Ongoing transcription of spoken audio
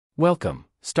Welcome,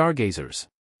 stargazers.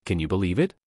 Can you believe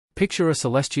it? Picture a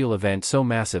celestial event so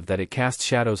massive that it casts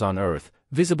shadows on Earth,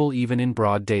 visible even in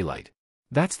broad daylight.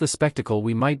 That's the spectacle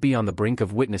we might be on the brink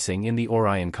of witnessing in the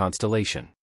Orion constellation.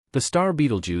 The star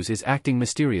Betelgeuse is acting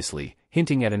mysteriously,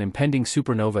 hinting at an impending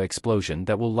supernova explosion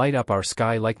that will light up our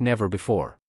sky like never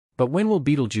before. But when will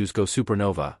Betelgeuse go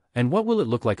supernova, and what will it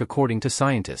look like according to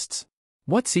scientists?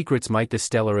 What secrets might this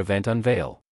stellar event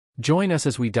unveil? Join us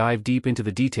as we dive deep into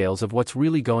the details of what's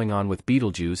really going on with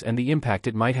Betelgeuse and the impact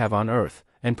it might have on Earth,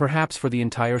 and perhaps for the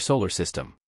entire solar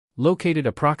system. Located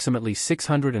approximately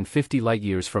 650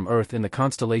 light-years from Earth in the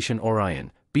constellation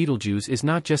Orion, Betelgeuse is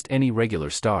not just any regular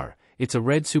star, it's a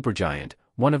red supergiant,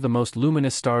 one of the most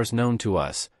luminous stars known to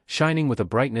us, shining with a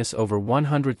brightness over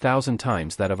 100,000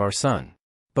 times that of our Sun.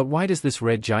 But why does this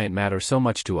red giant matter so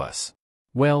much to us?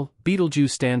 Well,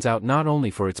 Betelgeuse stands out not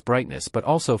only for its brightness but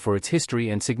also for its history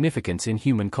and significance in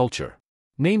human culture.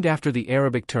 Named after the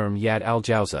Arabic term Yad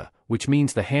al-Jawza, which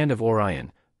means the hand of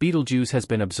Orion, Betelgeuse has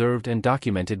been observed and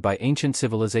documented by ancient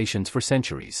civilizations for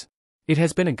centuries. It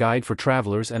has been a guide for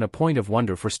travelers and a point of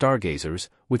wonder for stargazers,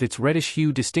 with its reddish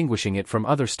hue distinguishing it from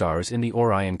other stars in the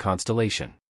Orion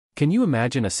constellation. Can you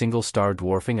imagine a single star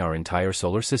dwarfing our entire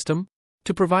solar system?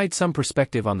 To provide some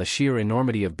perspective on the sheer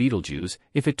enormity of Betelgeuse,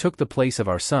 if it took the place of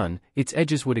our Sun, its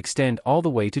edges would extend all the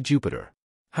way to Jupiter.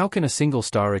 How can a single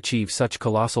star achieve such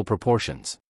colossal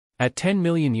proportions? At 10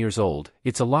 million years old,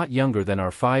 it's a lot younger than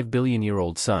our 5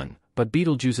 billion-year-old Sun, but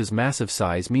Betelgeuse's massive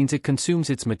size means it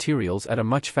consumes its materials at a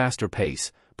much faster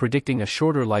pace, predicting a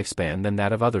shorter lifespan than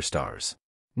that of other stars.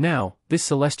 Now, this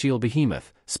celestial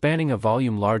behemoth, spanning a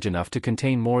volume large enough to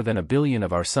contain more than 1 billion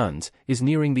of our suns, is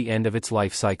nearing the end of its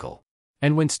life cycle.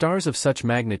 And when stars of such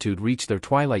magnitude reach their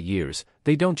twilight years,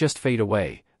 they don't just fade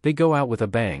away, they go out with a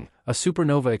bang, a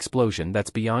supernova explosion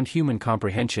that's beyond human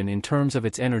comprehension in terms of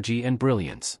its energy and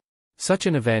brilliance. Such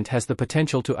an event has the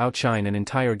potential to outshine an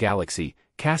entire galaxy,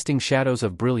 casting shadows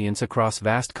of brilliance across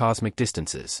vast cosmic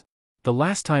distances. The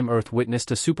last time Earth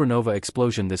witnessed a supernova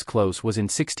explosion this close was in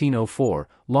 1604,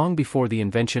 long before the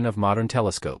invention of modern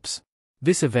telescopes.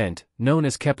 This event, known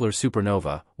as Kepler's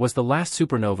supernova, was the last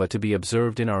supernova to be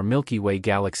observed in our Milky Way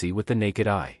galaxy with the naked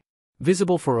eye.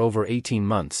 Visible for over 18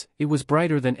 months, it was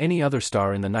brighter than any other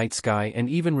star in the night sky and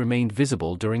even remained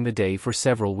visible during the day for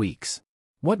several weeks.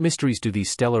 What mysteries do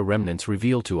these stellar remnants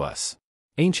reveal to us?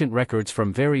 Ancient records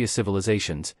from various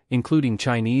civilizations, including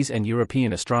Chinese and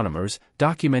European astronomers,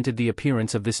 documented the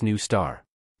appearance of this new star.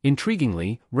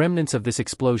 Intriguingly, remnants of this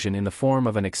explosion in the form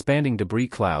of an expanding debris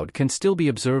cloud can still be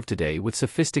observed today with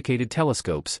sophisticated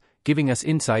telescopes, giving us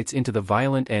insights into the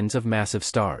violent ends of massive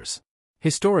stars.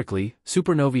 Historically,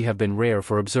 supernovae have been rare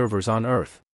for observers on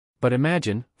Earth. But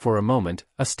imagine, for a moment,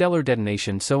 a stellar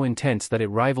detonation so intense that it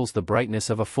rivals the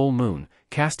brightness of a full moon,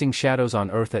 casting shadows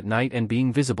on Earth at night and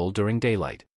being visible during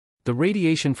daylight. The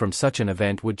radiation from such an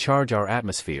event would charge our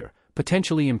atmosphere,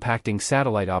 potentially impacting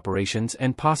satellite operations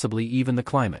and possibly even the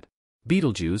climate.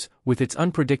 Betelgeuse, with its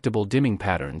unpredictable dimming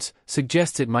patterns,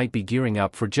 suggests it might be gearing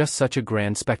up for just such a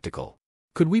grand spectacle.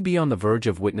 Could we be on the verge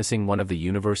of witnessing one of the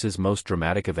universe's most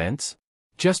dramatic events?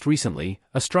 Just recently,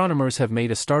 astronomers have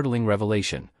made a startling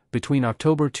revelation. Between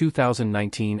October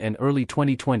 2019 and early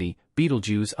 2020,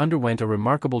 Betelgeuse underwent a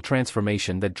remarkable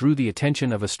transformation that drew the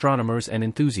attention of astronomers and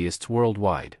enthusiasts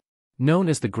worldwide. Known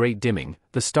as the Great Dimming,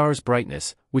 the star's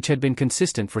brightness, which had been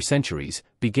consistent for centuries,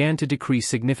 began to decrease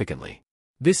significantly.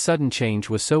 This sudden change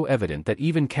was so evident that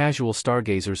even casual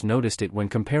stargazers noticed it when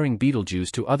comparing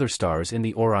Betelgeuse to other stars in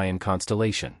the Orion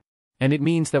constellation. And it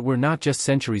means that we're not just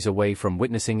centuries away from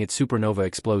witnessing its supernova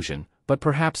explosion, but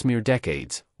perhaps mere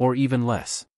decades, or even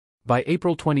less. By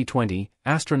April 2020,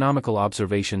 astronomical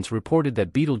observations reported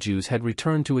that Betelgeuse had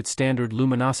returned to its standard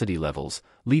luminosity levels,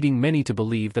 leading many to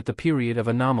believe that the period of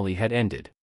anomaly had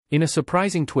ended. In a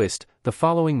surprising twist, the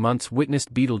following months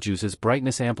witnessed Betelgeuse's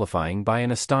brightness amplifying by an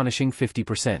astonishing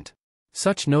 50%.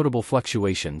 Such notable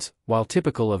fluctuations, while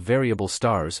typical of variable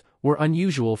stars, were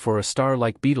unusual for a star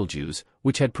like Betelgeuse,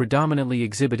 which had predominantly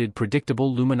exhibited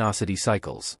predictable luminosity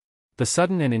cycles. The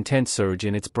sudden and intense surge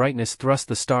in its brightness thrust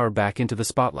the star back into the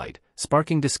spotlight,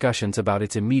 sparking discussions about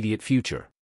its immediate future.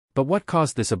 But what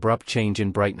caused this abrupt change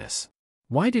in brightness?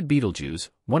 Why did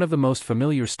Betelgeuse, one of the most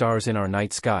familiar stars in our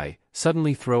night sky,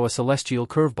 suddenly throw a celestial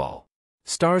curveball?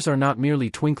 Stars are not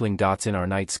merely twinkling dots in our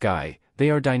night sky,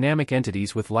 they are dynamic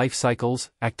entities with life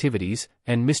cycles, activities,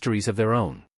 and mysteries of their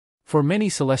own. For many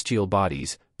celestial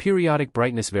bodies, periodic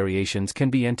brightness variations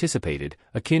can be anticipated,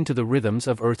 akin to the rhythms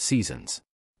of Earth's seasons.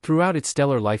 Throughout its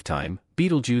stellar lifetime,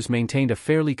 Betelgeuse maintained a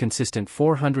fairly consistent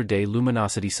 400-day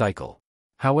luminosity cycle.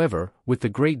 However, with the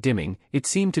Great Dimming, it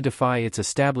seemed to defy its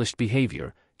established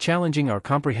behavior, challenging our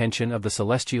comprehension of the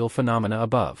celestial phenomena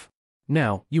above.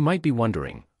 Now, you might be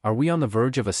wondering, are we on the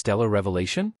verge of a stellar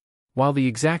revelation? While the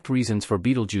exact reasons for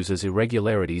Betelgeuse's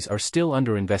irregularities are still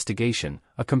under investigation,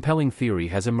 a compelling theory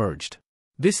has emerged.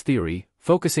 This theory,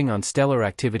 focusing on stellar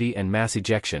activity and mass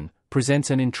ejection, presents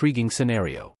an intriguing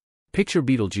scenario. Picture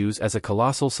Betelgeuse as a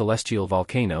colossal celestial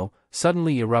volcano,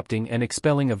 suddenly erupting and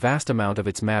expelling a vast amount of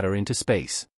its matter into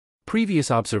space. Previous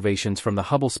observations from the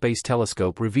Hubble Space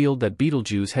Telescope revealed that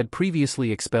Betelgeuse had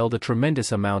previously expelled a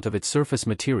tremendous amount of its surface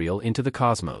material into the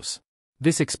cosmos.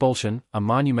 This expulsion, a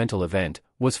monumental event,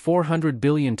 was 400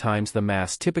 billion times the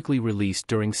mass typically released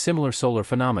during similar solar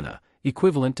phenomena,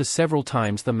 equivalent to several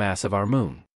times the mass of our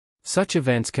Moon. Such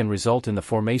events can result in the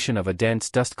formation of a dense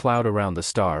dust cloud around the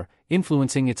star,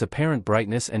 influencing its apparent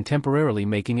brightness and temporarily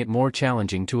making it more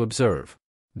challenging to observe.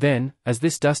 Then, as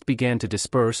this dust began to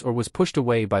disperse or was pushed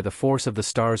away by the force of the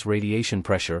star's radiation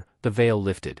pressure, the veil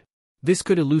lifted. This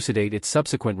could elucidate its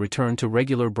subsequent return to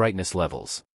regular brightness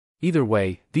levels. Either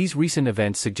way, these recent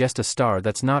events suggest a star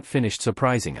that's not finished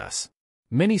surprising us.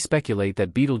 Many speculate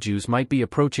that Betelgeuse might be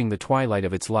approaching the twilight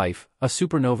of its life, a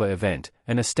supernova event,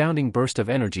 an astounding burst of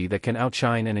energy that can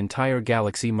outshine an entire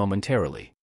galaxy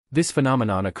momentarily. This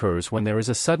phenomenon occurs when there is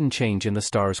a sudden change in the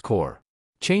star's core.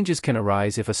 Changes can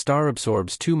arise if a star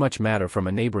absorbs too much matter from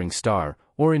a neighboring star,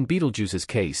 or in Betelgeuse's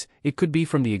case, it could be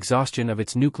from the exhaustion of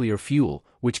its nuclear fuel,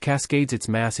 which cascades its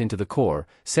mass into the core,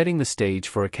 setting the stage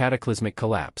for a cataclysmic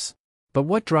collapse. But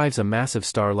what drives a massive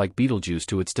star like Betelgeuse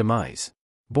to its demise?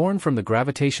 Born from the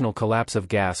gravitational collapse of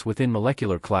gas within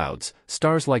molecular clouds,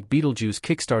 stars like Betelgeuse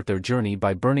kickstart their journey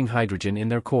by burning hydrogen in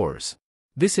their cores.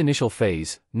 This initial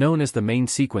phase, known as the main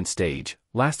sequence stage,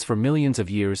 lasts for millions of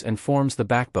years and forms the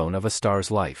backbone of a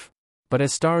star's life. But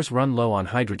as stars run low on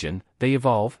hydrogen, they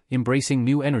evolve, embracing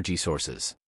new energy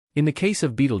sources. In the case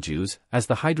of Betelgeuse, as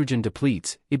the hydrogen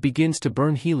depletes, it begins to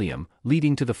burn helium,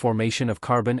 leading to the formation of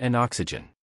carbon and oxygen.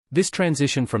 This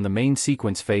transition from the main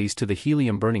sequence phase to the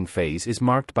helium-burning phase is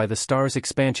marked by the star's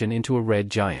expansion into a red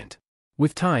giant.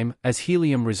 With time, as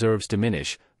helium reserves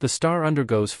diminish, the star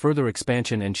undergoes further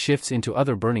expansion and shifts into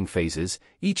other burning phases,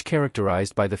 each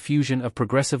characterized by the fusion of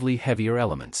progressively heavier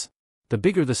elements. The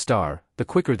bigger the star, the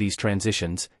quicker these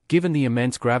transitions, given the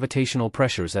immense gravitational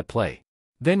pressures at play.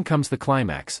 Then comes the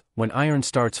climax, when iron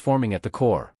starts forming at the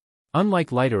core.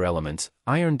 Unlike lighter elements,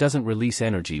 iron doesn't release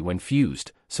energy when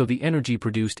fused, so the energy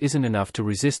produced isn't enough to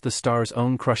resist the star's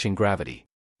own crushing gravity.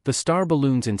 The star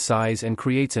balloons in size and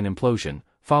creates an implosion,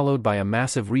 followed by a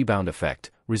massive rebound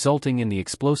effect, resulting in the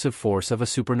explosive force of a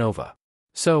supernova.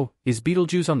 So, is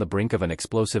Betelgeuse on the brink of an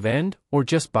explosive end, or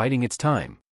just biding its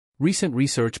time? Recent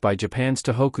research by Japan's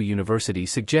Tohoku University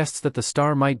suggests that the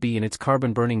star might be in its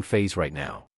carbon-burning phase right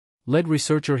now. Lead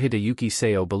researcher Hideyuki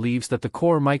Seo believes that the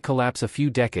core might collapse a few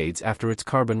decades after its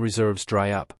carbon reserves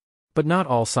dry up. But not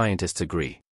all scientists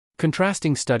agree.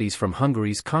 Contrasting studies from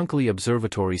Hungary's Konkoly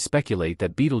Observatory speculate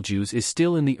that Betelgeuse is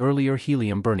still in the earlier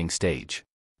helium-burning stage.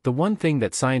 The one thing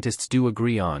that scientists do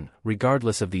agree on,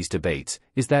 regardless of these debates,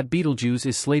 is that Betelgeuse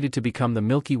is slated to become the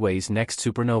Milky Way's next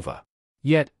supernova.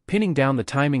 Yet, pinning down the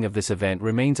timing of this event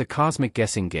remains a cosmic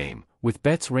guessing game, with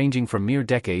bets ranging from mere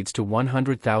decades to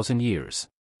 100,000 years.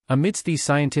 Amidst these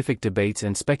scientific debates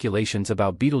and speculations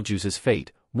about Betelgeuse's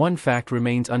fate, one fact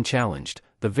remains unchallenged: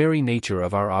 the very nature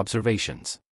of our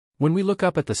observations. When we look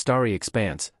up at the starry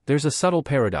expanse, there's a subtle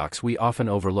paradox we often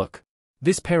overlook.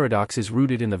 This paradox is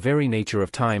rooted in the very nature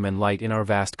of time and light in our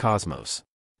vast cosmos.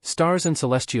 Stars and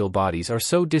celestial bodies are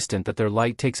so distant that their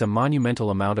light takes a monumental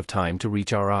amount of time to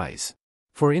reach our eyes.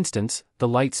 For instance, the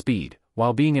light speed,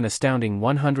 while being an astounding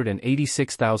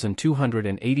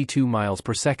 186,282 miles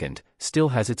per second, still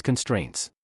has its constraints.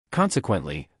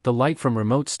 Consequently, the light from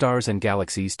remote stars and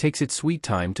galaxies takes its sweet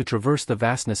time to traverse the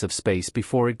vastness of space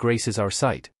before it graces our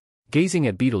sight. Gazing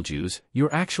at Betelgeuse,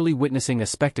 you're actually witnessing a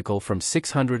spectacle from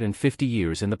 650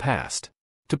 years in the past.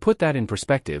 To put that in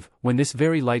perspective, when this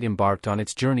very light embarked on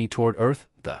its journey toward Earth,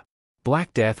 the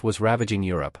Black Death was ravaging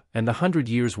Europe, and the 100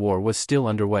 Years' War was still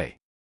underway.